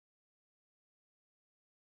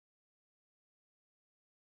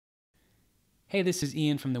Hey, this is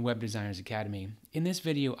Ian from the Web Designers Academy. In this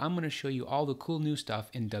video, I'm going to show you all the cool new stuff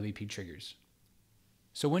in WP Triggers.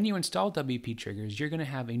 So when you install WP Triggers, you're going to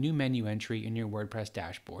have a new menu entry in your WordPress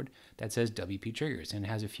dashboard that says WP Triggers and it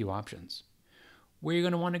has a few options. Where you're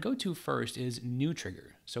going to want to go to first is New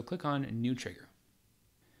Trigger. So click on New Trigger.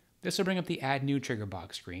 This will bring up the Add New Trigger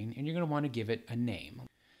box screen and you're going to want to give it a name.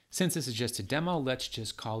 Since this is just a demo, let's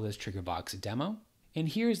just call this trigger box Demo. And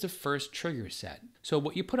here's the first trigger set. So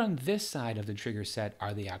what you put on this side of the trigger set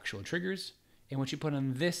are the actual triggers, and what you put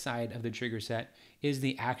on this side of the trigger set is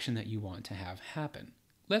the action that you want to have happen.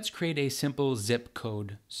 Let's create a simple zip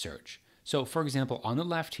code search. So for example, on the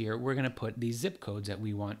left here, we're going to put the zip codes that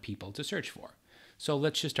we want people to search for. So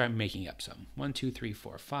let's just start making up some. 1, 2, 3,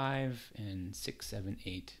 4, 5, and 6, 7,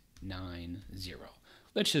 8, 9, 0.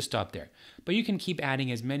 Let's just stop there. But you can keep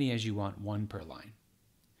adding as many as you want, one per line.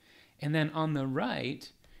 And then on the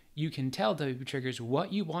right, you can tell WP Triggers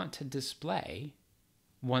what you want to display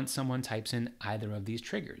once someone types in either of these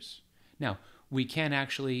triggers. Now, we can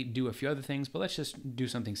actually do a few other things, but let's just do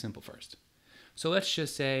something simple first. So let's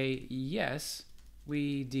just say, yes,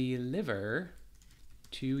 we deliver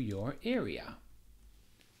to your area.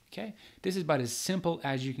 Okay, this is about as simple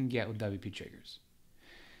as you can get with WP Triggers.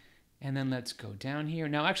 And then let's go down here.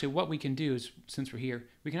 Now, actually, what we can do is, since we're here,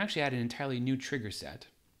 we can actually add an entirely new trigger set.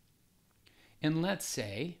 And let's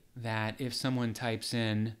say that if someone types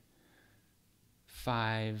in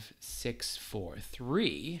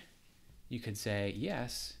 5643, you could say,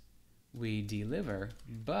 yes, we deliver,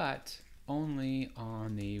 but only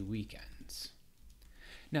on the weekends.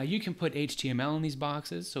 Now you can put HTML in these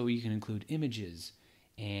boxes, so you can include images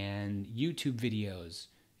and YouTube videos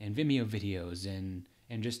and Vimeo videos and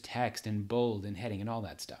just text and bold and heading and all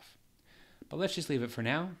that stuff. But let's just leave it for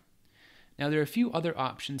now. Now there are a few other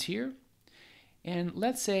options here. And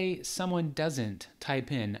let's say someone doesn't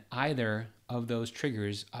type in either of those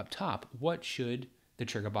triggers up top. What should the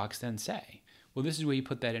trigger box then say? Well, this is where you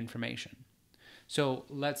put that information. So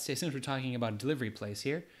let's say, since we're talking about a delivery place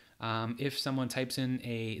here, if someone types in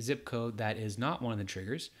a zip code that is not one of the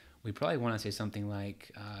triggers, we probably want to say something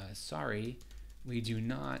like, sorry, we do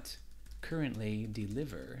not currently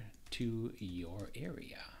deliver to your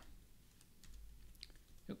area.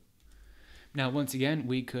 Now, once again,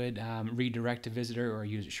 we could redirect a visitor or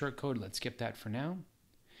use a shortcode. Let's skip that for now.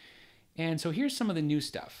 And so here's some of the new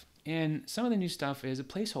stuff. And some of the new stuff is a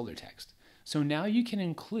placeholder text. So now you can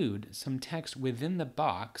include some text within the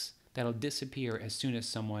box that'll disappear as soon as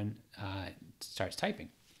someone starts typing.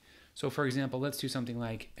 So for example, let's do something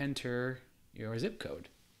like enter your zip code.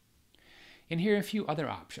 And here are a few other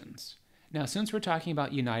options. Now, since we're talking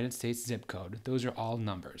about United States zip code, those are all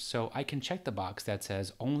numbers. So I can check the box that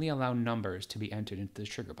says only allow numbers to be entered into this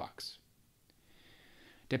trigger box.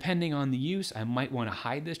 Depending on the use, I might want to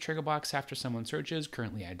hide this trigger box after someone searches.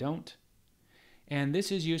 Currently, I don't. And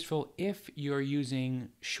this is useful if you're using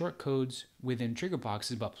shortcodes within trigger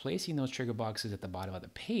boxes, but placing those trigger boxes at the bottom of the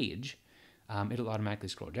page, it'll automatically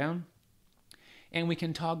scroll down. And we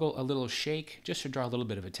can toggle a little shake just to draw a little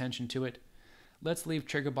bit of attention to it. Let's leave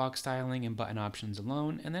trigger box styling and button options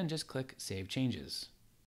alone and then just click Save Changes.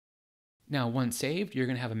 Now, once saved, you're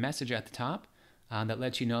going to have a message at the top that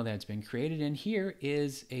lets you know that it's been created. And here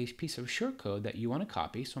is a piece of shortcode that you want to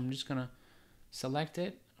copy. So I'm just going to select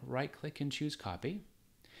it, right click and choose copy.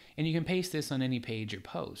 And you can paste this on any page or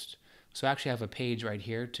post. So I actually have a page right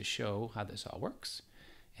here to show how this all works.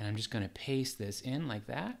 And I'm just going to paste this in like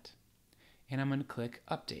that. And I'm going to click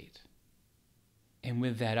Update. And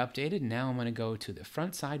with that updated, now I'm going to go to the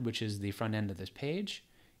front side, which is the front end of this page,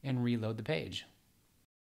 and reload the page.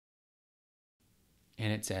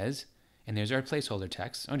 And it says, and there's our placeholder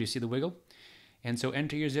text. Oh, do you see the wiggle? And so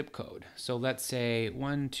enter your zip code. So let's say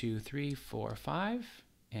 1, 2, 3, 4, 5,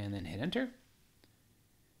 and then hit enter.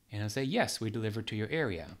 And it'll say, yes, we delivered to your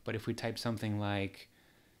area. But if we type something like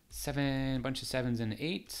 7, a bunch of 7s and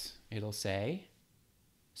 8s, it'll say,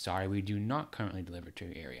 sorry, we do not currently deliver to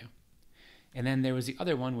your area. And then there was the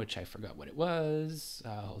other one, which I forgot what it was.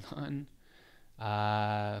 Hold on.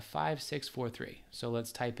 5643. So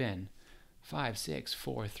let's type in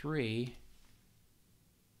 5643.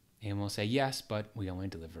 And we'll say yes, but we only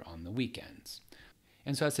deliver on the weekends.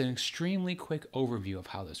 And so that's an extremely quick overview of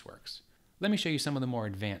how this works. Let me show you some of the more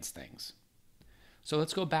advanced things. So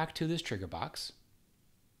let's go back to this trigger box.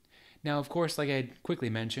 Now, of course, like I quickly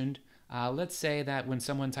mentioned, let's say that when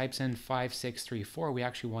someone types in 5634, we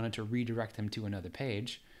actually wanted to redirect them to another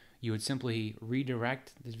page. You would simply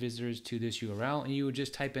redirect the visitors to this URL, and you would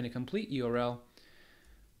just type in a complete URL,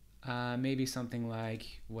 maybe something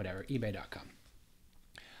like, whatever, ebay.com.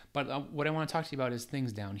 But what I want to talk to you about is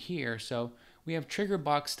things down here. So we have trigger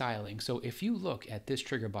box styling. So if you look at this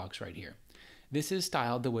trigger box right here, this is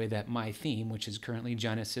styled the way that my theme, which is currently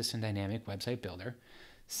Genesis and Dynamic Website Builder,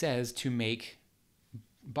 says to make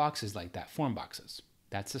boxes like that, form boxes.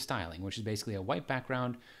 That's the styling, which is basically a white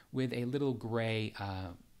background with a little gray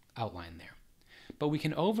outline there. But we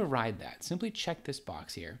can override that. Simply check this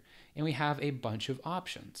box here, and we have a bunch of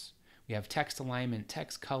options. We have text alignment,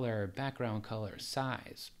 text color, background color,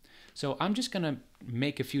 size. So I'm just going to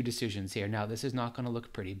make a few decisions here. Now, this is not going to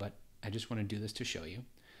look pretty, but I just want to do this to show you.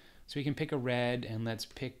 So we can pick a red, and let's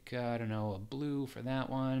pick, I don't know, a blue for that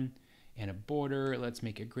one, and a border. Let's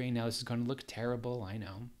make it green. Now, this is going to look terrible, I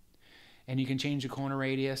know. And you can change the corner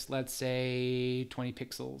radius, let's say 20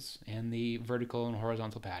 pixels, and the vertical and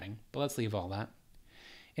horizontal padding. But let's leave all that.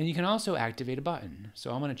 And you can also activate a button.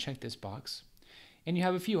 So I'm going to check this box. And you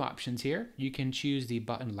have a few options here. You can choose the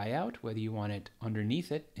button layout, whether you want it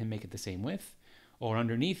underneath it and make it the same width, or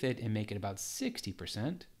underneath it and make it about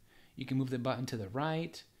 60%. You can move the button to the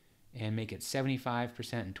right and make it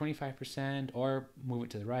 75% and 25%, or move it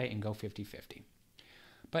to the right and go 50-50.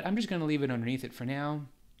 But I'm just going to leave it underneath it for now.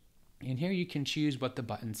 And here you can choose what the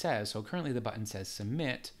button says. So currently the button says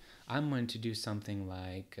submit. I'm going to do something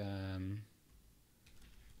like,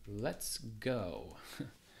 let's go.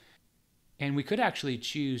 And we could actually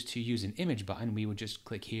choose to use an image button. We would just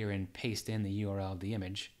click here and paste in the URL of the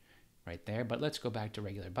image right there. But let's go back to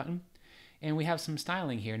regular button. And we have some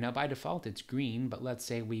styling here. Now by default it's green, but let's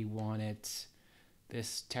say we want it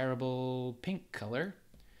this terrible pink color.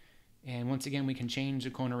 And once again, we can change the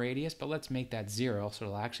corner radius, but let's make that 0 so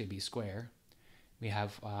it'll actually be square. We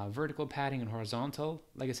have vertical padding and horizontal.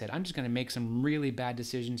 Like I said, I'm just going to make some really bad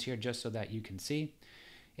decisions here just so that you can see.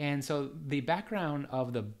 And so the background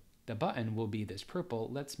of the button will be this purple.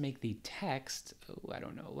 Let's make the text, oh, I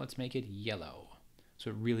don't know, let's make it yellow so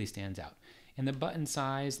it really stands out. And the button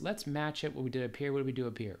size, let's match it what we did up here. What did we do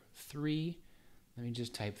up here? 3. Let me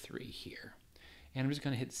just type 3 here. And I'm just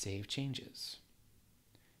going to hit Save Changes.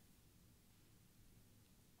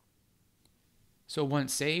 So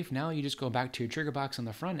once saved, now you just go back to your trigger box on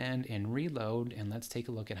the front end and reload, and let's take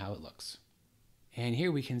a look at how it looks. And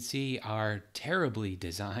here we can see our terribly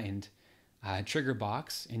designed trigger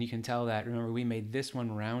box, and you can tell that, remember, we made this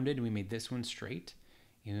one rounded, we made this one straight,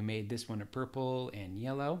 and we made this one a purple and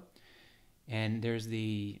yellow. And there's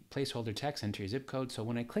the placeholder text, enter your zip code. So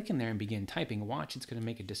when I click in there and begin typing, watch, it's going to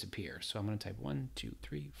make it disappear. So I'm going to type 1, 2,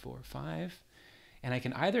 3, 4, 5. And I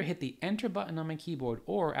can either hit the enter button on my keyboard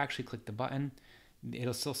or actually click the button.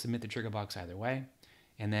 It'll still submit the trigger box either way.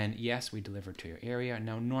 And then, yes, we deliver to your area.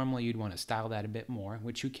 Now, normally you'd want to style that a bit more,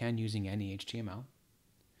 which you can using any HTML.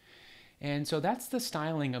 And so that's the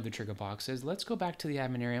styling of the trigger boxes. Let's go back to the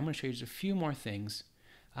admin area. I'm going to show you just a few more things.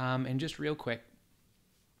 And just real quick.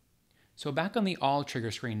 So back on the all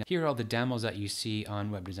trigger screen, here are all the demos that you see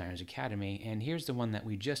on Web Designers Academy, and here's the one that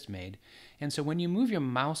we just made. And so when you move your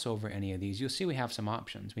mouse over any of these, you'll see we have some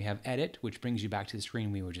options. We have edit, which brings you back to the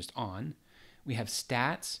screen we were just on. We have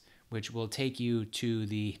stats, which will take you to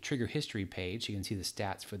the trigger history page. You can see the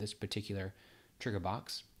stats for this particular trigger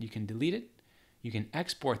box. You can delete it. You can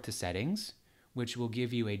export the settings, which will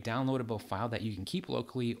give you a downloadable file that you can keep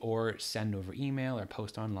locally or send over email or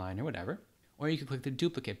post online or whatever. Or you can click the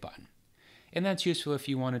duplicate button. And that's useful if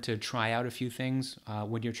you wanted to try out a few things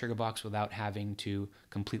with your trigger box without having to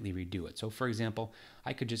completely redo it. So for example,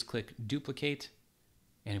 I could just click duplicate,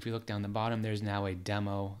 and if we look down the bottom, there's now a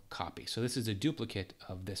demo copy. So this is a duplicate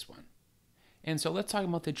of this one. And so let's talk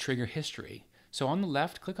about the trigger history. So on the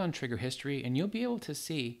left, click on trigger history, and you'll be able to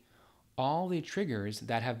see all the triggers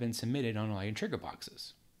that have been submitted on all your trigger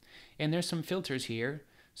boxes. And there's some filters here.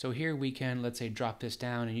 So here we can, let's say, drop this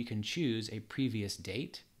down, and you can choose a previous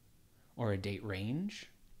date or a date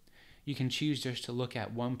range. You can choose just to look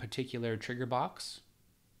at one particular trigger box,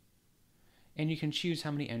 and you can choose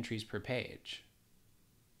how many entries per page.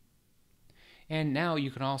 And now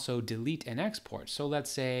you can also delete and export. So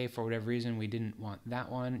let's say for whatever reason we didn't want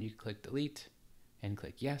that one, you click delete and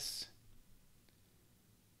click yes.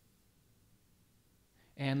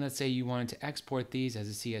 And let's say you wanted to export these as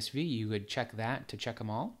a CSV, you would check that to check them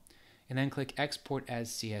all, and then click export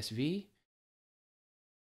as CSV.